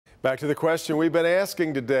Back to the question we've been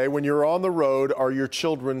asking today. When you're on the road, are your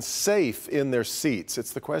children safe in their seats?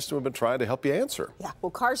 It's the question we've been trying to help you answer. Yeah,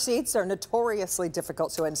 well, car seats are notoriously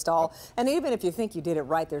difficult to install. And even if you think you did it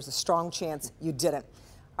right, there's a strong chance you didn't.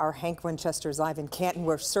 Our Hank Winchester's live in Canton,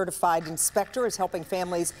 where certified inspector is helping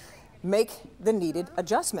families make the needed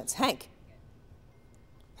adjustments. Hank.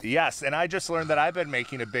 Yes, and I just learned that I've been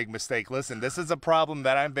making a big mistake. Listen, this is a problem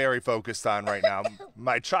that I'm very focused on right now.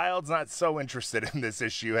 My child's not so interested in this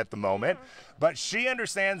issue at the moment, but she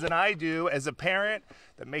understands, and I do, as a parent,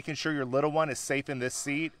 that making sure your little one is safe in this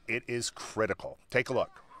seat, it is critical. Take a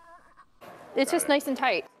look. It's just nice and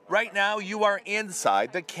tight. Right now, you are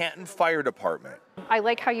inside the Canton Fire Department. I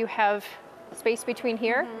like how you have space between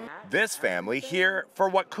here. This family here for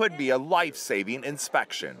what could be a life-saving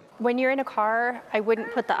inspection. When you're in a car, I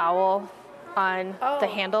wouldn't put the owl on the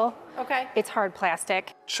handle. Okay. It's hard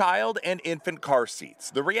plastic. Child and infant car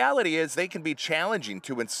seats. The reality is they can be challenging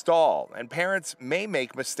to install, and parents may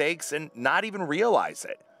make mistakes and not even realize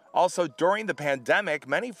it. Also, during the pandemic,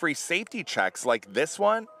 many free safety checks like this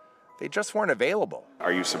one, they just weren't available.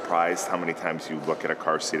 Are you surprised how many times you look at a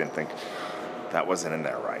car seat and think, that wasn't in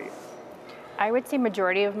there right? I would say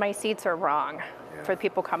majority of my seats are wrong for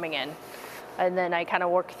people coming in. And then I kind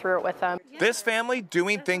of work through it with them. This family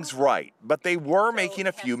doing things right, but they were making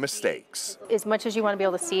a few mistakes. As much as you want to be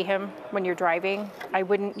able to see him when you're driving, I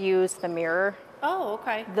wouldn't use the mirror. Oh,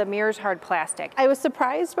 okay. The mirror's hard plastic. I was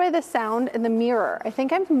surprised by the sound in the mirror. I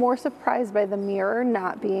think I'm more surprised by the mirror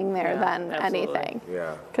not being there than anything.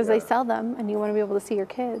 Yeah. Because they sell them and you want to be able to see your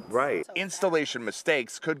kids. Right. Installation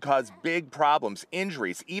mistakes could cause big problems,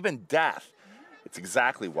 injuries, even death. It's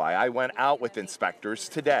exactly why I went out with inspectors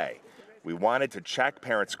today. We wanted to check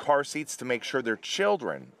parents' car seats to make sure their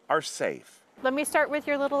children are safe. Let me start with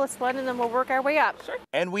your littlest one and then we'll work our way up. Sure.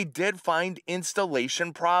 And we did find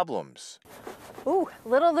installation problems. Ooh,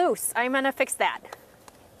 little loose. I'm gonna fix that.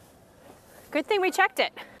 Good thing we checked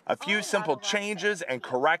it. A few simple changes and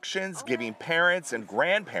corrections giving parents and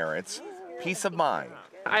grandparents peace of mind.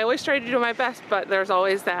 I always try to do my best, but there's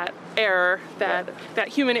always that error, that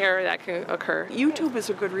human error that can occur. YouTube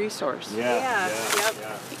is a good resource. Yeah,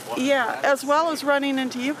 as well as running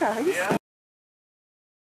into you guys. Yeah.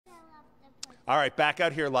 All right, back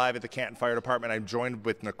out here live at the Canton Fire Department, I'm joined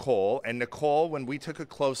with Nicole. And Nicole, when we took a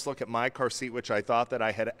close look at my car seat, which I thought that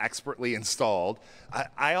I had expertly installed,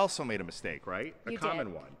 I also made a mistake, right? You a common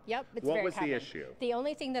did. one. Yep, it's what very was common. the issue? The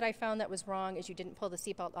only thing that I found that was wrong is you didn't pull the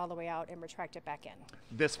seatbelt all the way out and retract it back in.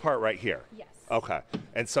 This part right here? Yes. Okay.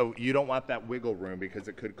 And so you don't want that wiggle room because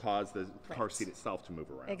it could cause the car seat itself to move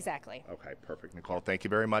around. Exactly. Okay, perfect. Nicole, thank you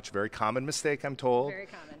very much. Very common mistake, I'm told. Very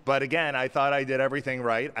common. But again, I thought I did everything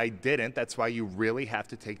right. I didn't. That's why you really have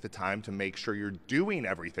to take the time to make sure you're doing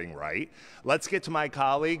everything right. Let's get to my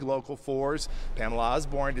colleague, Local 4's Pamela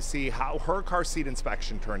Osborne, to see how her car seat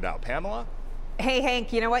inspection turned out. Pamela? Hey,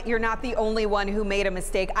 Hank, you know what? You're not the only one who made a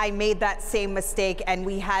mistake. I made that same mistake, and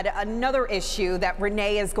we had another issue that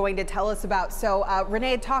Renee is going to tell us about. So,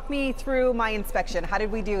 Renee, talk me through my inspection. How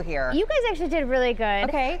did we do here? You guys actually did really good.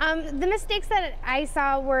 Okay. The mistakes that I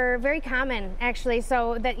saw were very common, actually,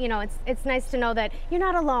 so that, you know, it's nice to know that you're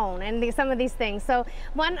not alone in some of these things. So,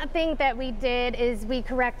 one thing that we did is we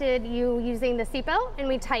corrected you using the seatbelt, and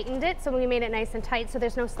we tightened it, so we made it nice and tight so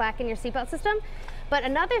there's no slack in your seatbelt system. But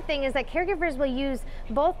another thing is that caregivers will use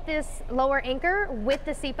both this lower anchor with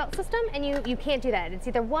the seatbelt system, and you can't do that. It's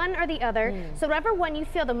either one or the other. So whatever one you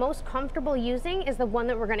feel the most comfortable using is the one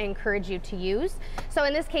that we're going to encourage you to use. So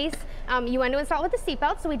in this case, you want to install it with the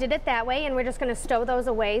seatbelt, so we did it that way, and we're just going to stow those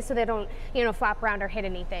away so they don't, you know, flop around or hit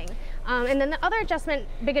anything. And then the other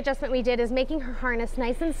big adjustment we did is making her harness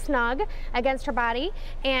nice and snug against her body,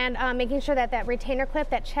 and making sure that that retainer clip,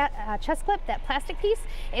 that chest clip, that plastic piece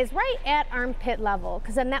is right at armpit level,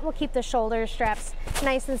 because then that will keep the shoulder straps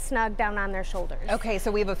nice and snug down on their shoulders. Okay,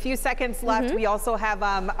 so we have a few seconds left. We also have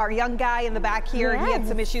our young guy in the back here. He had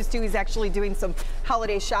some issues too. He's actually doing some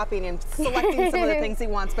holiday shopping and selecting some of the things he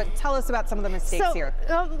wants. But tell us about some of the mistakes here.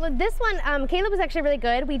 This one, Caleb was actually really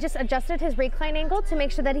good. We just adjusted his recline angle to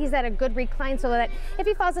make sure that he's at a good recline so that if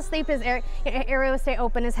he falls asleep, his area will stay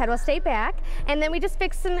open, his head will stay back. And then we just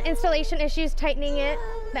fixed some installation issues, tightening it.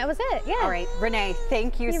 That was it, yeah. All right, Renee,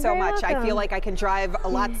 thank you so much. I feel like I can drive a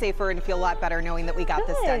lot safer and feel a lot better knowing that we got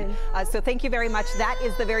this done. So thank you very much. That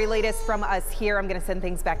is the very latest from us here. I'm going to send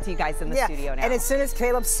things back to you guys in the studio now. And as soon as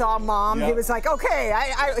Caleb saw Mom, he was like,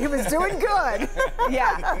 okay, he was doing good.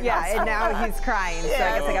 yeah, and now he's crying. So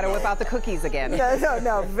I guess I got to whip out the cookies again.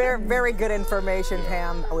 No, very, very good information,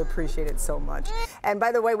 Pam. We appreciate appreciate it so much. And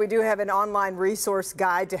by the way, we do have an online resource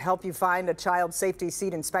guide to help you find a child safety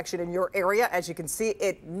seat inspection in your area. As you can see,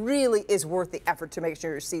 it really is worth the effort to make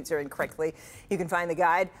sure your seats are in correctly. You can find the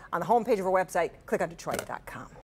guide on the homepage of our website. Click on Detroit.com.